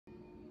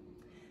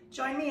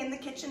Join me in the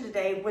kitchen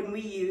today when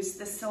we use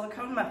the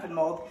silicone muffin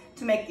mold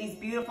to make these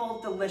beautiful,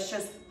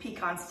 delicious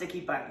pecan sticky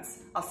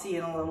buns. I'll see you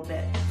in a little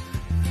bit.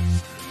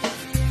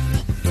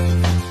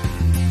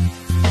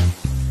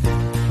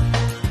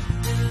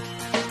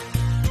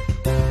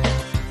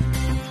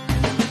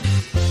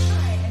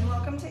 Hi, and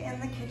welcome to In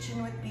the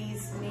Kitchen with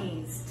Bee's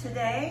Knees.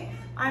 Today,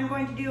 I'm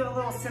going to do a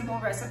little simple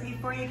recipe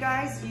for you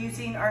guys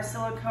using our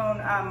silicone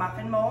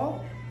muffin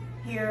mold.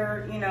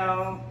 Here,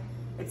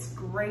 it's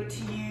great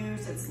to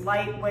use, it's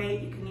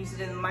lightweight, you can use it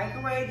in the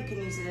microwave, you can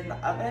use it in the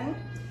oven.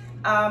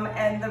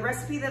 And the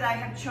recipe that I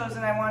have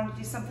chosen, I wanted to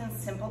do something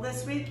simple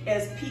this week,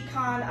 is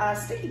pecan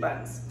sticky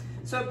buns.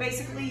 So it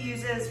basically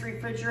uses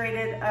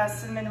refrigerated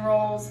cinnamon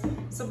rolls,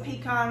 some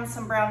pecans,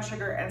 some brown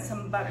sugar, and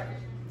some butter.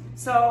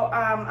 So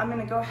I'm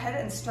gonna go ahead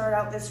and start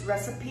out this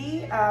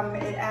recipe.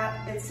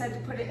 It said to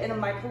put it in a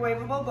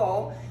microwavable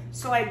bowl.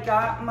 So I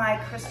got my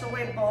Crystal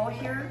Wave bowl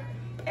here.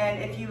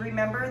 And if you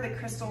remember, the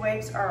Crystal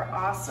Waves are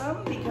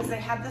awesome because they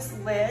have this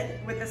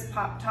lid with this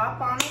pop top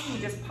on it. You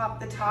just pop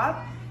the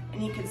top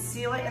and you can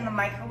seal it in the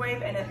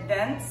microwave and it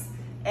vents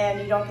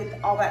and you don't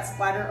get all that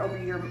splatter over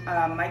your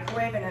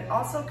microwave. And it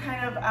also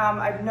kind of,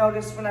 I've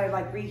noticed when I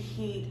like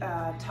reheat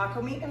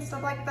taco meat and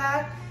stuff like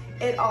that,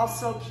 it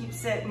also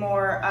keeps it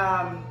more,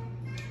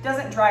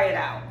 doesn't dry it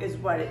out is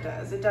what it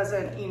does. It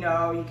doesn't, you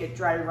get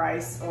dry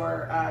rice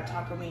or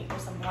taco meat or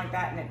something like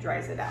that and it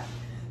dries it out.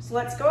 So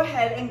let's go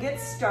ahead and get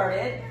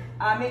started.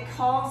 I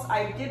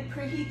did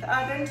preheat the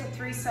oven to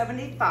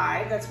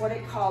 375, that's what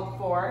it called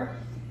for.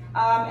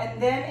 And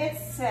then it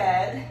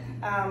said,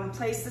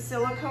 place the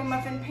silicone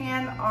muffin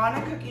pan on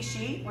a cookie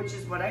sheet, which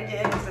is what I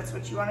did, because that's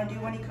what you want to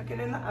do when you cook it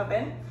in the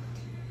oven,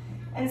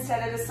 and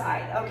set it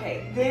aside.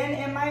 Okay, then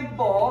in my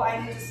bowl, I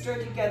need to stir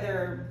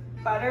together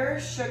butter,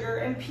 sugar,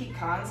 and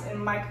pecans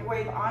and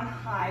microwave on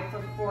high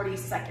for 40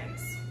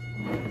 seconds.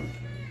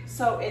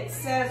 So it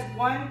says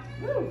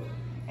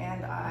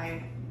and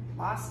I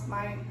lost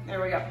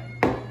there we go.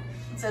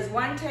 It says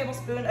 1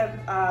 tablespoon of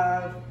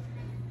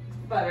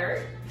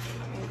butter.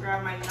 Let me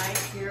grab my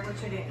knife here,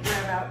 which I didn't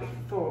grab out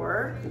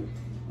before,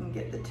 and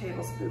get the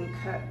tablespoon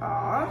cut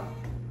off.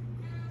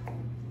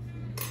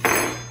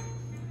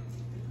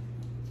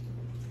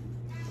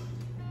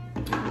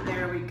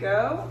 There we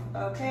go.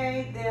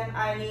 Okay, then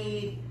I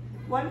need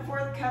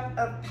 1/4 cup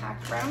of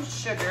packed brown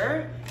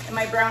sugar. And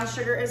my brown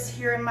sugar is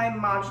here in my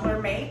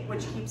modular mate,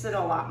 which keeps it a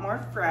lot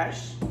more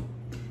fresh.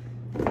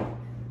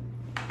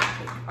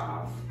 Take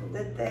off the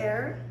lid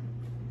there.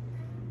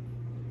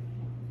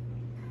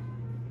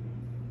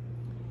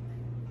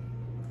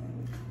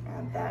 And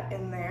add that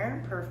in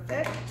there,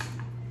 perfect.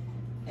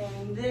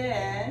 And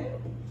then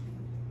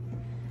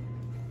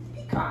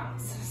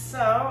pecans. So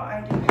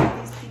I do have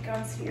these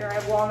pecans here. I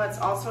have walnuts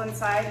also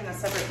inside in a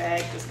separate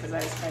bag just because I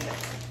was trying to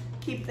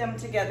keep them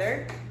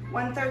together.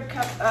 1/3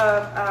 cup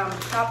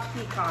of chopped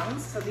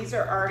pecans. So these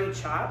are already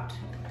chopped.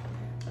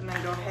 And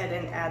then go ahead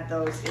and add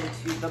those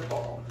into the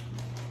bowl.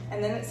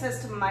 And then it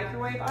says to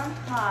microwave on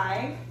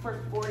high for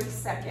 40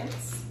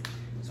 seconds.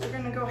 So we're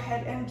gonna go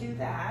ahead and do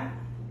that.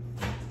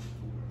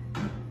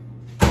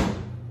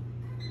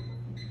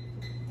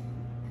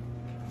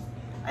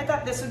 I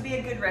thought this would be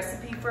a good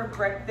recipe for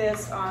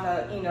breakfast on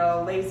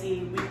a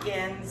lazy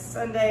weekend.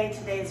 Sunday,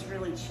 today is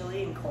really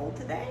chilly and cold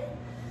today.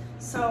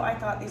 So I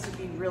thought these would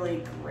be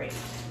really great.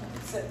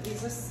 Let's set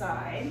these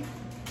aside.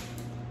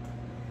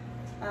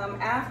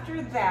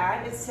 After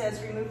that, it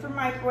says remove from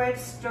microwave,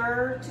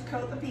 stir to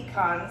coat the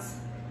pecans,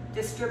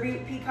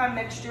 distribute pecan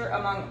mixture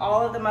among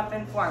all of the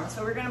muffin forms.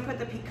 So we're gonna put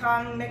the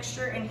pecan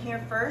mixture in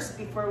here first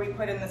before we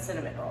put in the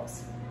cinnamon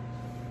rolls.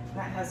 And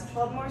that has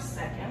 12 more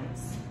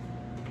seconds.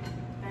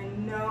 I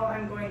know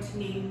I'm going to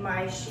need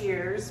my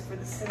shears for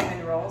the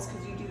cinnamon rolls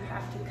because you do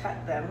have to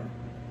cut them.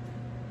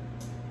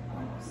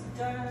 Almost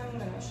done,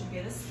 then I should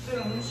get a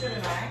spoon,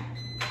 shouldn't I?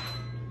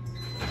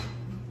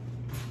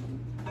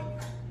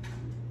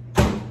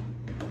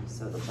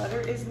 So the butter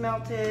is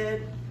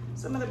melted.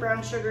 Some of the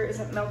brown sugar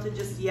isn't melted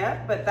just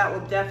yet, but that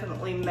will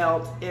definitely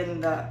melt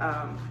in the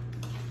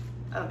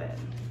oven.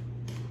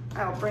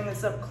 I'll bring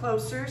this up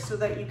closer so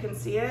that you can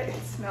see it.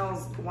 It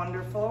smells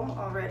wonderful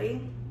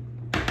already.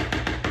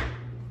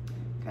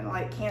 Kind of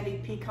like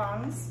candied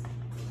pecans.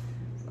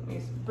 So let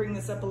me bring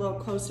this up a little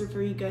closer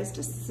for you guys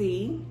to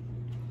see.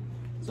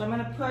 So I'm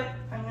gonna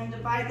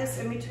divide this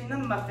in between the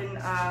muffin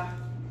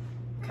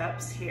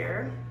cups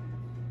here.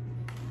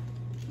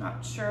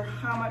 Not sure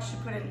how much to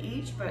put in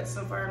each, but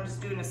so far I'm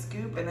just doing a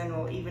scoop and then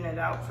we'll even it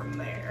out from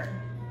there.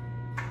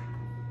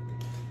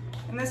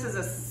 And this is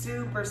a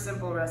super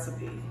simple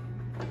recipe.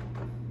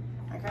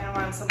 I kind of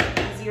wanted something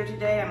easier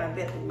today. I'm a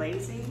bit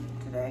lazy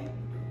today.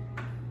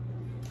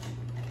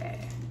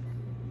 Okay.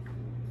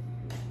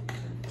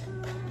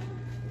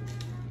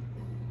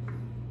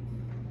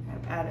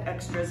 I've added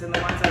extras in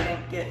the ones I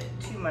didn't get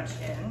too much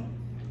in.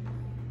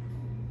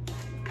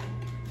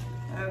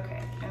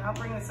 Okay, and I'll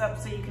bring this up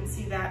so you can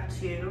see that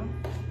too.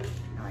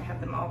 Now I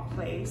have them all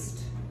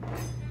placed.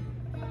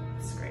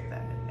 Scrape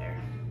that in there.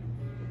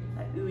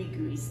 That ooey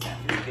gooey stuff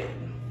is good.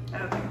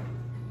 Okay,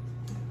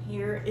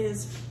 here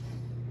is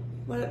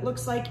what it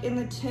looks like in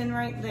the tin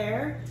right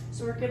there.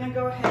 So we're gonna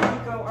go ahead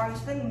and go on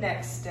to the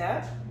next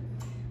step,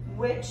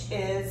 which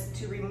is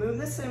to remove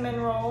the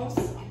cinnamon rolls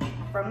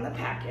from the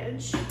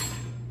package.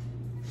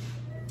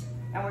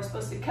 And we're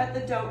supposed to cut the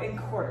dough in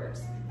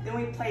quarters. Then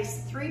we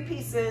place 3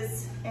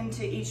 pieces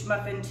into each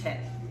muffin tin.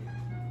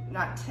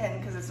 Not tin,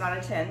 because it's not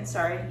a tin,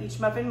 sorry. Each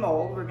muffin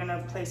mold, we're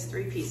gonna place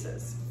 3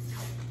 pieces.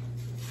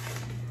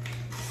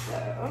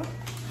 So,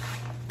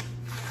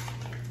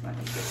 let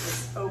me get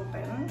this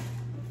open.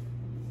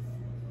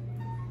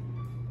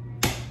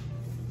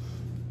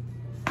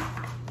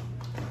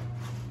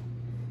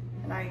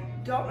 And I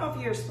don't know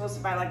if you're supposed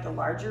to buy like the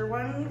larger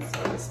ones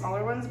or the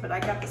smaller ones, but I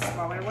got the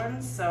smaller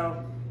ones,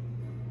 so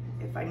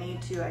if I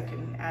need to, I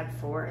can add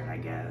 4, I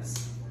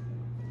guess.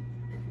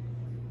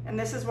 And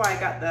this is why I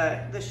got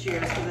the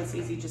shears, because it's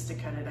easy just to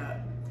cut it up.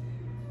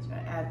 So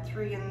I'm gonna add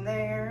 3 in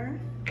there.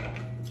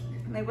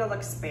 And they will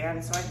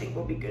expand, so I think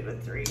we'll be good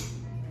with 3.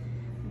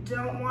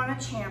 Don't wanna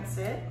chance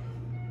it.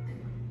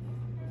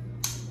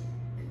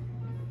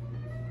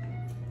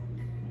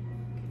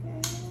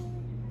 Okay.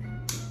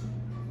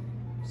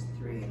 There's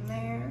 3 in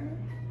there.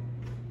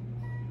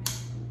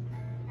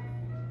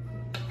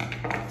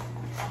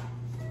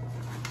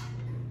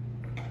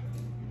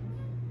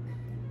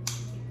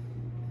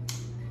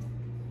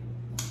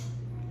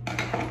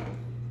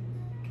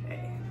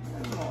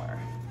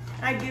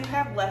 I do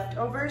have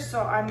leftovers,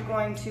 so I'm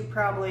going to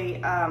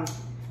probably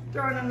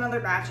throw in another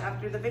batch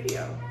after the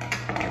video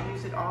and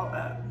use it all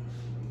up.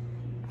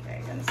 Okay,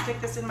 I'm gonna stick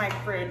this in my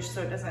fridge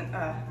so it doesn't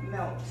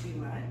melt too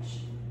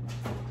much.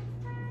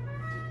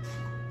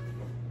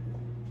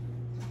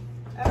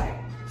 Okay,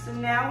 so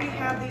now we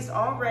have these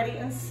all ready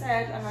and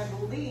set, and I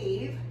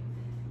believe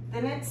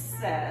then it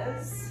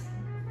says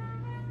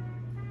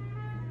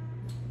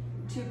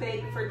to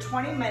bake for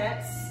 20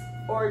 minutes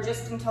or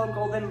just until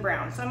golden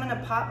brown. So I'm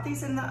gonna pop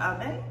these in the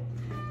oven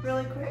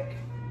really quick.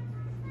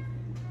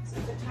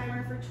 Set the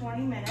timer for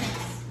 20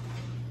 minutes.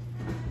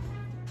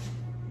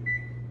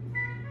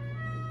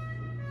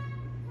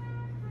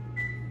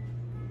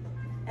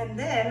 And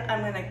then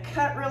I'm gonna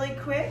cut really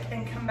quick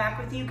and come back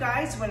with you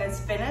guys when it's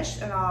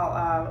finished, and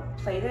I'll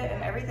plate it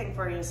and everything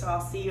for you. So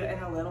I'll see you in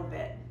a little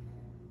bit.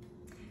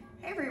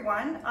 Hey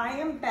everyone, I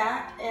am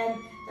back, and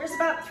there's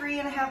about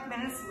 3.5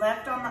 minutes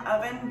left on the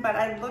oven, but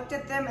I looked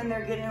at them and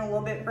they're getting a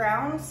little bit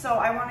brown, so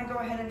I want to go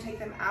ahead and take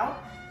them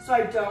out so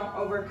I don't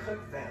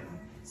overcook them.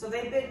 So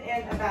they've been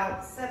in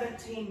about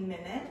 17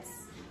 minutes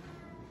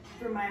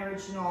for my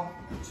original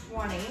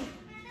 20,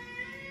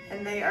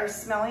 and they are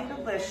smelling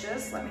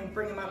delicious. Let me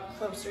bring them up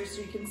closer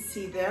so you can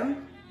see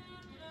them.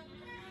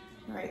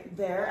 Right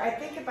there. I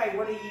think if I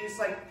would have used,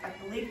 like, I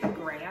believe the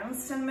grand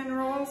cinnamon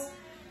rolls,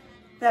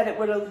 that it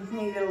would have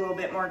needed a little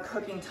bit more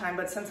cooking time,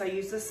 but since I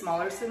used the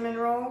smaller cinnamon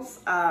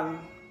rolls,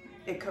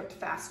 it cooked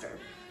faster.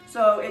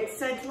 So it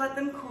said to let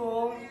them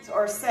cool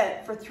or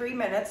set for 3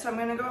 minutes, so I'm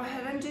gonna go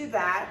ahead and do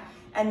that,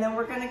 and then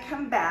we're gonna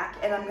come back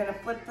and I'm gonna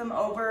flip them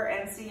over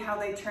and see how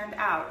they turned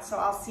out. So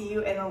I'll see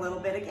you in a little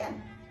bit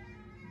again.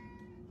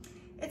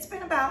 It's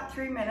been about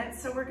 3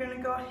 minutes, so we're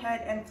gonna go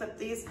ahead and flip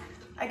these.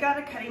 I got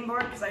a cutting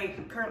board because I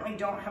currently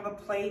don't have a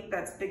plate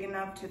that's big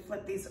enough to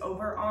flip these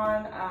over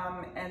on,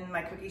 and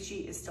my cookie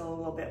sheet is still a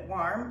little bit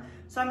warm.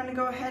 So I'm gonna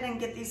go ahead and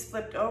get these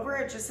flipped over.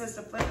 It just says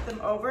to flip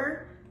them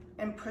over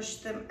and push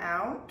them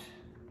out.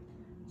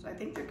 So I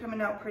think they're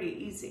coming out pretty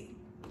easy.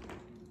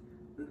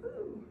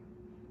 Woohoo.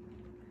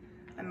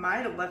 I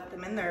might have left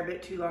them in there a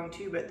bit too long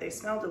too, but they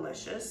smell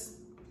delicious.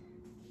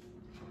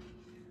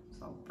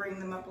 So I'll bring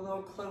them up a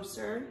little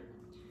closer.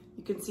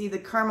 You can see the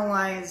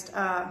caramelized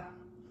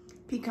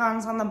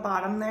pecans on the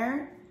bottom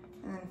there,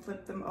 and then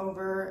flip them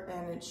over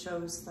and it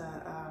shows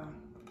the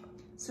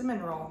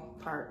cinnamon roll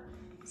part.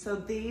 So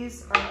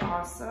these are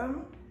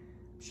awesome.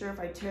 I'm sure if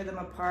I tear them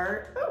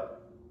apart, oh,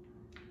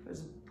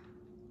 there's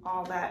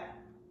all that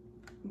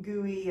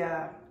gooey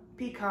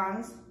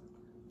pecans,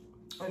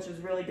 which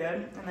is really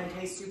good, and they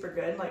taste super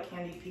good, like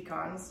candied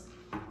pecans.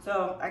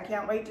 So I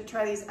can't wait to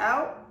try these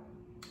out.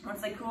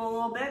 Once they cool a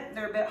little bit,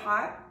 they're a bit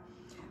hot,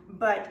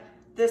 but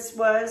this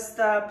was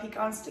the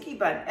pecan sticky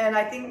bun. And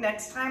I think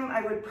next time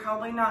I would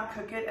probably not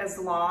cook it as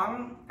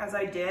long as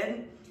I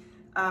did,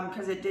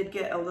 because it did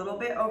get a little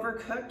bit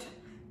overcooked,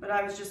 but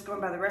I was just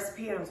going by the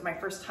recipe, and it was my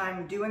first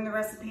time doing the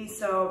recipe.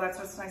 So that's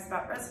what's nice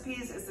about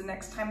recipes, is the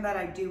next time that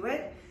I do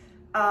it,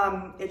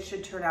 it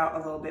should turn out a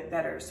little bit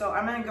better. So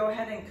I'm gonna go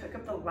ahead and cook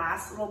up the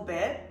last little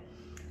bit,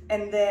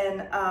 and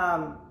then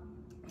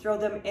throw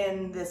them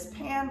in this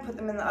pan, put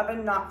them in the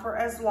oven, not for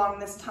as long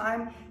this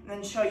time, and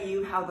then show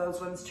you how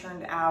those ones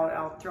turned out.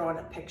 I'll throw in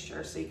a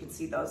picture so you can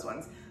see those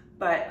ones.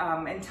 But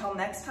until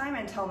next time,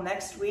 until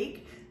next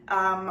week,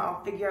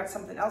 I'll figure out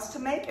something else to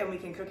make and we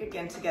can cook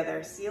again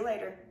together. See you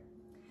later.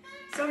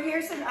 So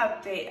here's an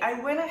update. I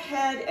went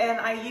ahead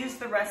and I used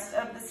the rest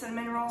of the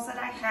cinnamon rolls that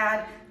I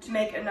had to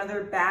make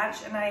another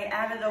batch, and I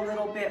added a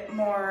little bit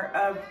more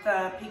of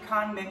the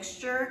pecan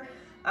mixture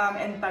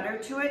and butter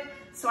to it.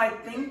 So I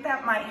think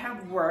that might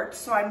have worked.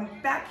 So I'm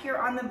back here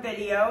on the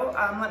video.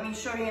 Let me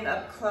show you an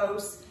up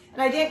close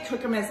And I didn't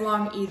cook them as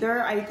long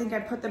either. I think I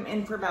put them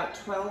in for about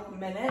 12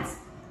 minutes.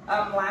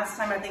 Last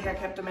time I think I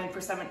kept them in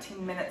for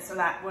 17 minutes, so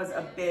that was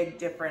a big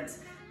difference.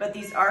 But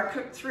these are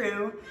cooked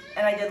through,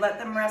 and I did let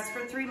them rest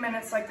for 3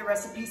 minutes like the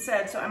recipe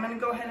said. So I'm gonna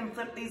go ahead and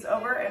flip these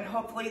over, and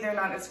hopefully they're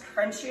not as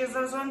crunchy as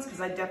those ones,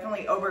 because I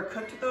definitely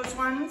overcooked those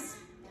ones.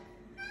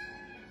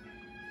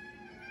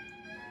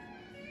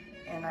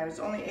 And I was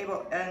only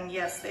able, and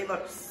yes, they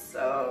look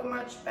so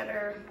much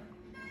better.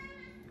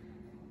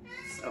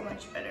 So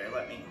much better.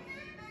 Let me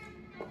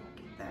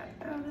get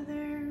that out of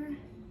there.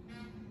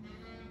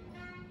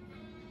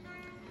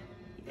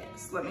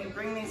 Yes, let me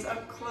bring these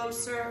up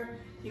closer.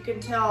 You can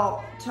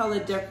tell the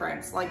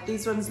difference. Like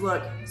these ones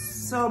look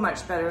so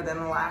much better than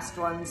the last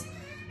ones.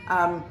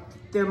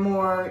 They're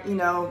more, you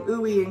know,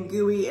 ooey and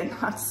gooey and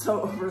not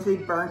so overly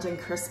burnt and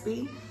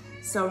crispy.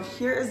 So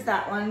here is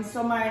that one.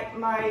 So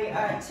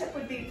my tip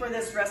would be for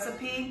this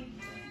recipe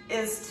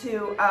is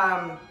to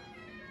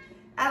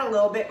add a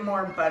little bit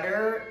more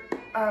butter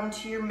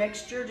to your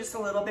mixture, just a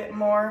little bit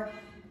more,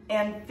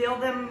 and fill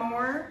them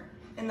more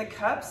in the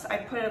cups. I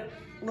put a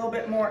little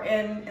bit more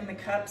in the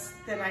cups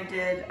than I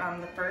did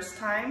the first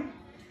time.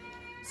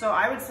 So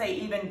I would say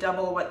even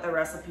double what the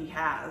recipe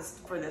has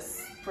for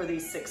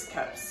these 6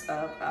 cups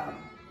of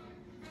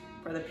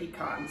for the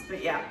pecans.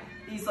 But yeah,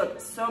 these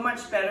look so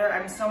much better.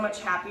 I'm so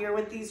much happier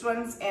with these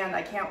ones, and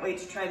I can't wait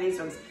to try these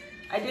ones.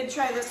 I did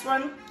try this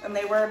one, and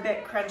they were a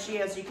bit crunchy.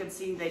 As you can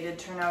see, they did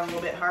turn out a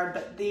little bit hard,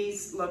 but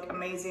these look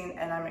amazing,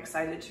 and I'm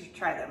excited to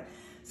try them.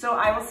 So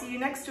I will see you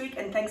next week,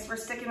 and thanks for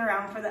sticking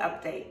around for the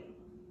update.